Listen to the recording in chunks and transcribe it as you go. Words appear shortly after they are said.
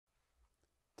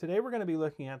Today we're going to be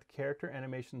looking at the Character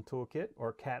Animation Toolkit,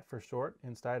 or CAT for short,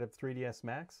 inside of 3ds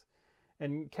Max.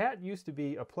 And CAT used to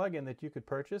be a plugin that you could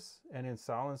purchase and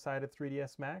install inside of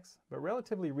 3ds Max, but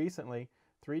relatively recently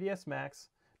 3ds Max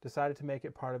decided to make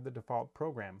it part of the default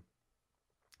program.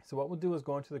 So what we'll do is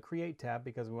go into the Create tab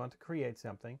because we want to create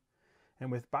something.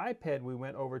 And with Biped we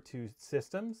went over to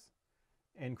Systems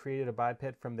and created a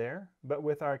biped from there. But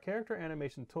with our Character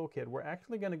Animation Toolkit we're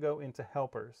actually going to go into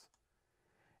Helpers.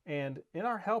 And in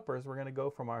our helpers, we're going to go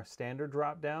from our standard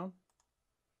drop down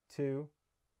to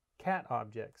cat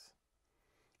objects.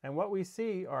 And what we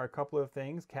see are a couple of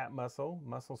things: cat muscle,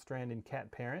 muscle strand, and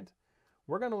cat parent.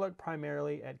 We're going to look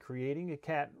primarily at creating a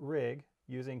cat rig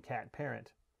using cat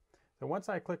parent. So once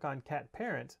I click on cat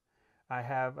parent, I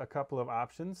have a couple of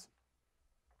options.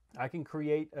 I can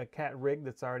create a cat rig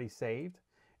that's already saved,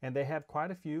 and they have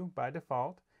quite a few by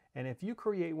default. And if you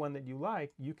create one that you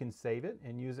like, you can save it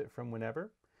and use it from whenever.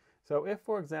 So if,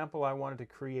 for example, I wanted to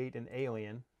create an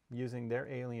alien using their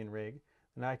alien rig,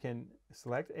 then I can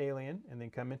select alien and then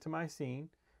come into my scene,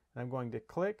 and I'm going to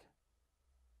click,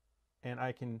 and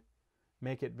I can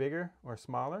make it bigger or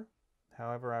smaller,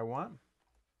 however I want.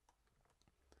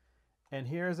 And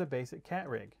here is a basic cat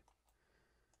rig.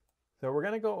 So we're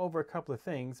going to go over a couple of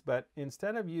things, but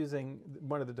instead of using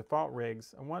one of the default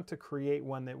rigs, I want to create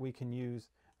one that we can use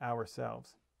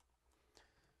ourselves.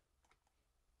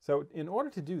 So in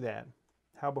order to do that,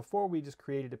 how before we just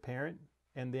created a parent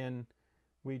and then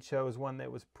we chose one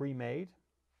that was pre-made,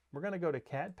 we're going to go to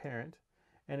cat parent,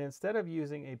 and instead of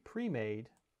using a pre-made,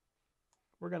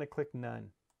 we're going to click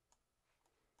none.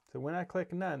 So when I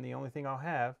click none, the only thing I'll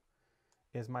have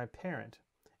is my parent,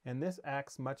 and this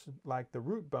acts much like the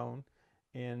root bone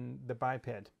in the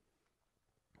biped.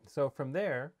 So from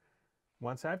there,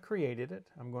 once I've created it,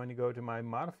 I'm going to go to my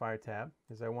modifier tab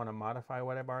because I want to modify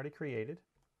what I've already created.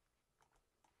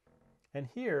 And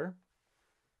here,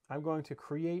 I'm going to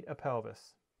create a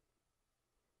pelvis.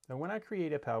 And when I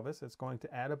create a pelvis, it's going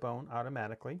to add a bone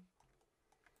automatically.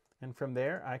 And from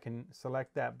there, I can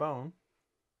select that bone,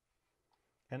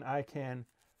 and I can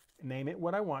name it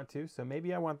what I want to. So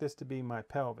maybe I want this to be my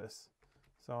pelvis.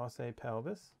 So I'll say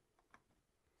pelvis.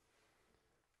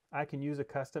 I can use a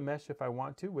custom mesh if I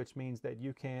want to, which means that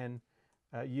you can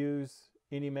use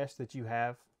any mesh that you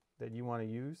have that you want to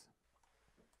use.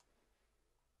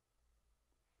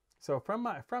 So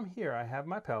from here, I have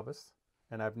my pelvis,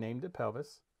 and I've named it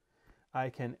pelvis. I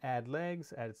can add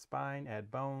legs, add spine, add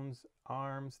bones,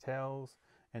 arms, tails,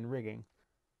 and rigging.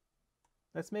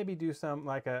 Let's maybe do some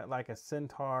like a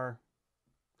centaur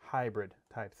hybrid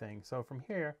type thing. So from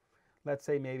here, let's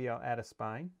say maybe I'll add a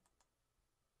spine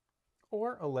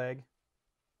or a leg.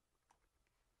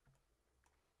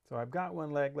 So I've got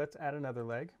one leg. Let's add another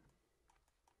leg.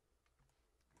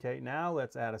 Okay, now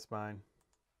let's add a spine.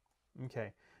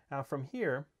 Okay. Now from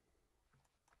here,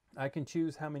 I can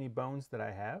choose how many bones that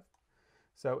I have.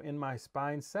 So in my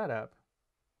spine setup,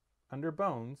 under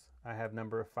bones, I have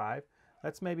number of 5.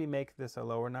 Let's maybe make this a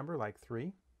lower number, like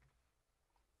 3.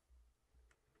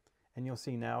 And you'll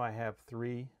see now I have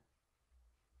 3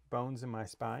 bones in my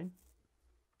spine.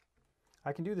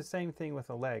 I can do the same thing with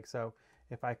a leg. So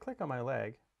if I click on my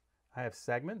leg, I have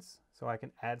segments. So I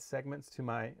can add segments to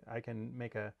I can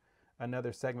make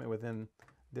another segment within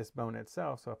this bone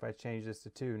itself. So if I change this to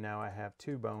 2, now I have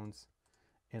 2 bones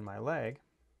in my leg.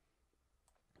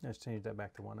 Let's change that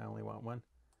back to 1. I only want 1.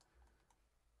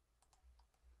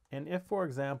 And if, for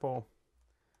example,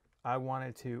 I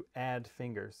wanted to add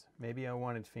fingers, maybe I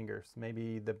wanted fingers,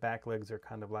 maybe the back legs are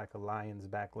kind of like a lion's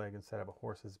back leg instead of a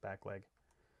horse's back leg.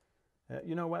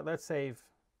 You know what? Let's save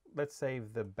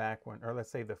the back one, or let's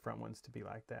save the front ones to be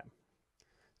like that.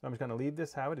 So I'm just going to leave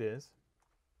this how it is.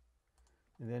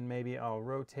 And then maybe I'll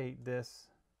rotate this,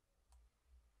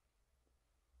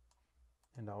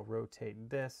 and I'll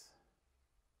rotate this.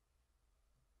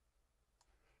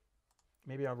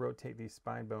 Maybe I'll rotate these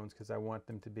spine bones because I want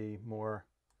them to be more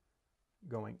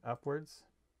going upwards.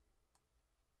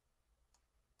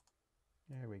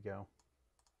 There we go.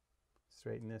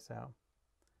 Straighten this out.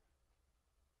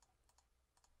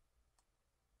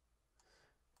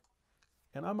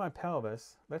 And on my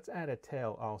pelvis, let's add a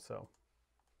tail also.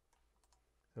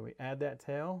 So we add that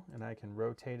tail, and I can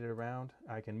rotate it around.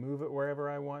 I can move it wherever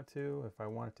I want to. If I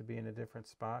want it to be in a different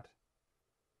spot,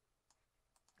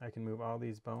 I can move all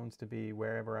these bones to be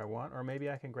wherever I want, or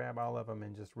maybe I can grab all of them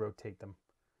and just rotate them.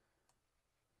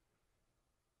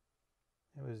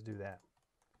 And we'll just do that.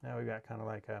 Now we've got kind of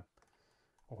like a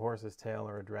horse's tail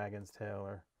or a dragon's tail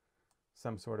or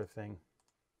some sort of thing.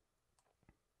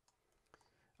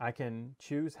 I can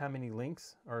choose how many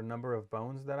links or number of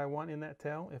bones that I want in that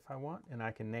tail if I want, and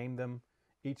I can name them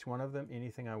each one of them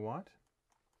anything I want.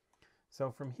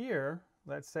 So from here,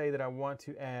 let's say that I want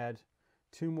to add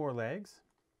 2 more legs.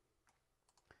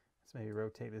 Let's maybe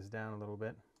rotate this down a little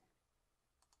bit.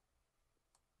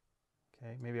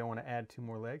 Okay, maybe I want to add 2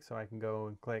 more legs, so I can go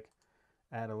and click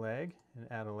add a leg and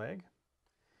add a leg.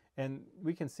 And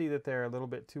we can see that they're a little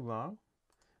bit too long.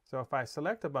 So if I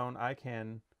select a bone, I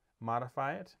can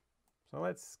modify it. So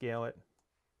let's scale it.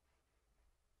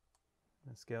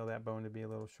 Let's scale that bone to be a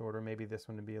little shorter, maybe this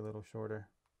one to be a little shorter.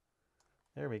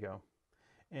 There we go.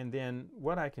 And then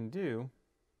what I can do,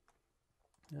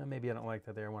 maybe I don't like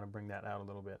that there, I want to bring that out a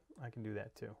little bit. I can do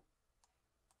that too.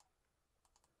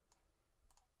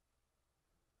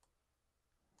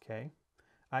 Okay,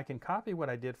 I can copy what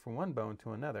I did from one bone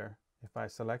to another. If I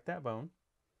select that bone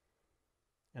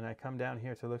and I come down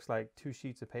here to looks like 2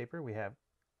 sheets of paper, we have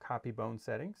copy bone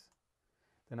settings.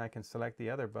 Then I can select the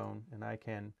other bone and I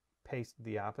can paste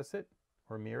the opposite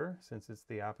or mirror since it's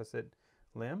the opposite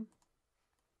limb.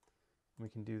 We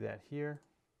can do that here.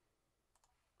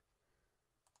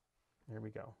 There we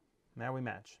go. Now we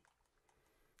match.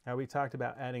 Now we talked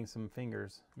about adding some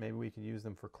fingers. Maybe we could use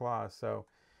them for claws. So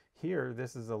here,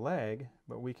 this is a leg,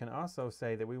 but we can also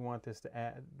say that we want this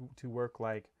to work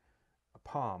like a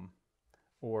palm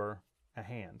or a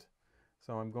hand.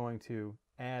 So I'm going to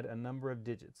add a number of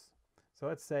digits. So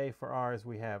let's say for ours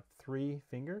we have 3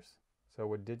 fingers. So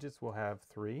with digits we'll have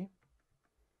 3.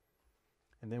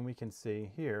 And then we can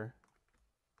see here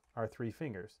our 3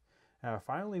 fingers. Now if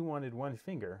I only wanted 1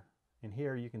 finger, and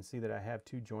here you can see that I have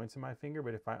 2 joints in my finger,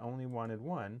 but if I only wanted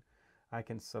 1, I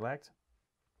can select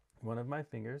one of my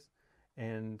fingers,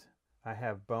 and I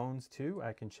have bones too.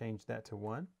 I can change that to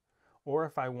 1. Or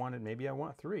if I wanted, maybe I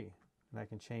want 3, and I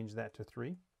can change that to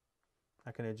 3.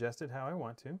 I can adjust it how I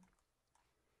want to.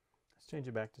 Let's change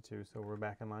it back to 2 so we're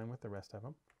back in line with the rest of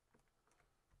them.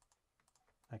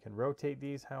 I can rotate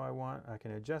these how I want. I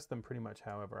can adjust them pretty much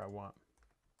however I want.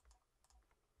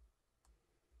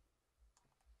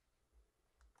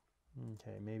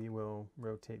 Okay, maybe we'll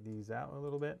rotate these out a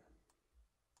little bit.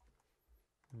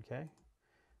 Okay,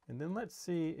 and then let's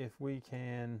see if we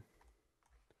can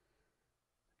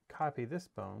copy this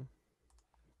bone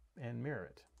and mirror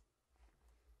it.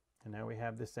 And now we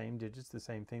have the same digits, the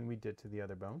same thing we did to the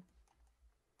other bone.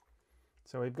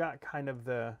 So we've got kind of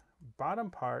the bottom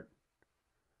part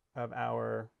of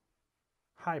our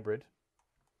hybrid.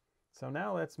 So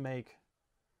now let's make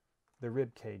the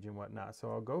rib cage and whatnot. So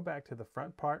I'll go back to the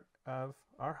front part of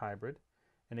our hybrid,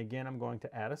 and again I'm going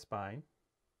to add a spine.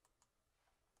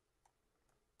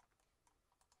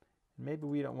 Maybe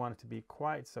we don't want it to be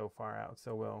quite so far out,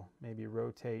 so we'll maybe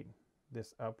rotate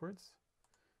this upwards,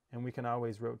 and we can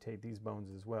always rotate these bones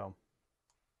as well.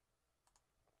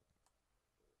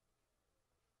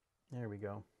 There we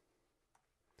go.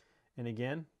 And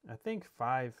again, I think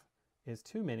 5 is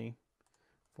too many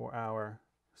for our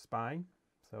spine,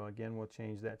 so again we'll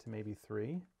change that to maybe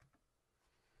 3.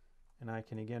 And I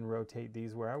can again rotate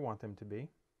these where I want them to be.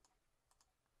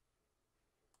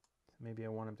 So maybe I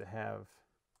want them to have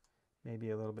maybe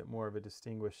a little bit more of a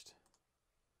distinguished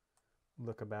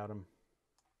look about them.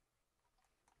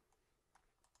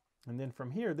 And then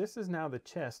from here, this is now the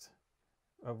chest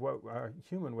of what our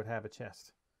human would have a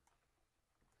chest.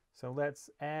 So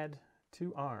let's add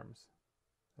 2 arms.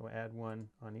 So we'll add 1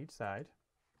 on each side.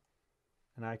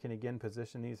 And I can again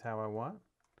position these how I want.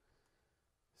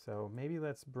 So maybe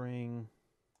let's bring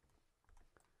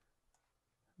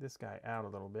this guy out a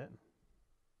little bit.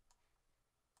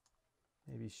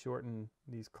 Maybe shorten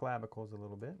these clavicles a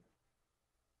little bit.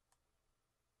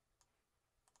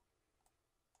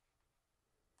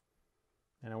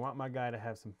 And I want my guy to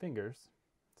have some fingers,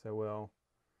 so we'll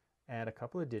add a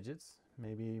couple of digits.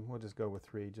 Maybe we'll just go with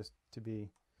 3 just to be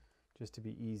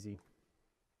easy.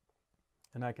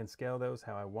 And I can scale those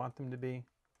how I want them to be.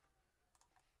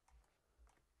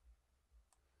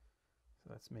 So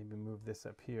let's maybe move this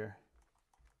up here.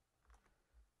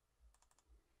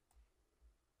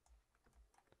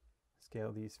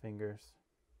 Scale these fingers.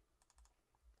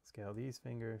 Scale these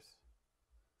fingers.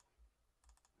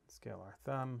 Scale our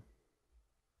thumb.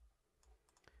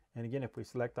 And again, if we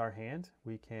select our hand,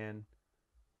 we can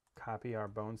copy our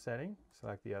bone setting,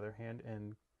 select the other hand,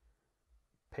 and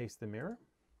paste the mirror.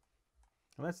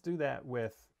 And let's do that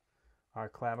with our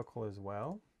clavicle as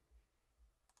well.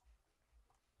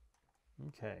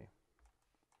 Okay.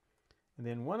 And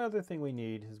then one other thing we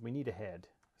need is we need a head.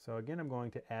 So again, I'm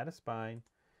going to add a spine,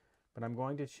 but I'm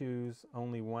going to choose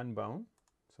only 1 bone.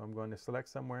 So I'm going to select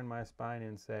somewhere in my spine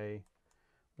and say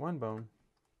 1 bone.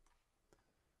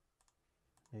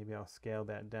 Maybe I'll scale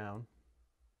that down.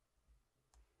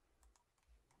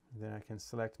 Then I can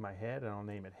select my head and I'll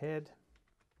name it head.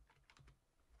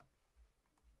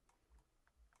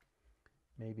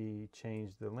 Maybe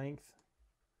change the length,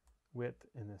 width,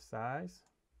 and the size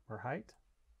or height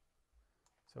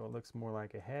so it looks more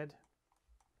like a head.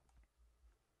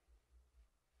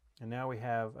 And now we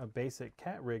have a basic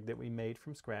cat rig that we made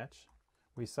from scratch.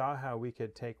 We saw how we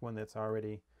could take one that's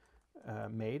already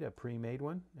made, a pre-made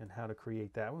one, and how to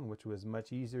create that one, which was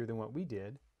much easier than what we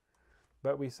did.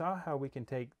 But we saw how we can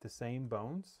take the same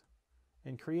bones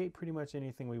and create pretty much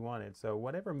anything we wanted. So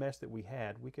whatever mesh that we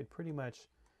had, we could pretty much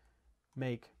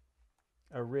make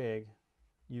a rig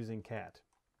using cat.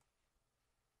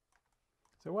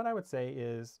 So what I would say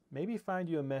is maybe find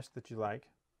you a mesh that you like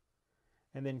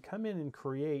and then come in and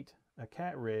create a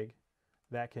cat rig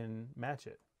that can match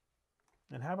it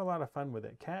and have a lot of fun with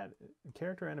it.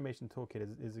 Character Animation Toolkit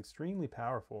is extremely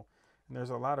powerful, and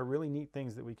there's a lot of really neat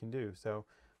things that we can do. So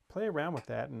play around with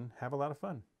that and have a lot of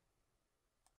fun.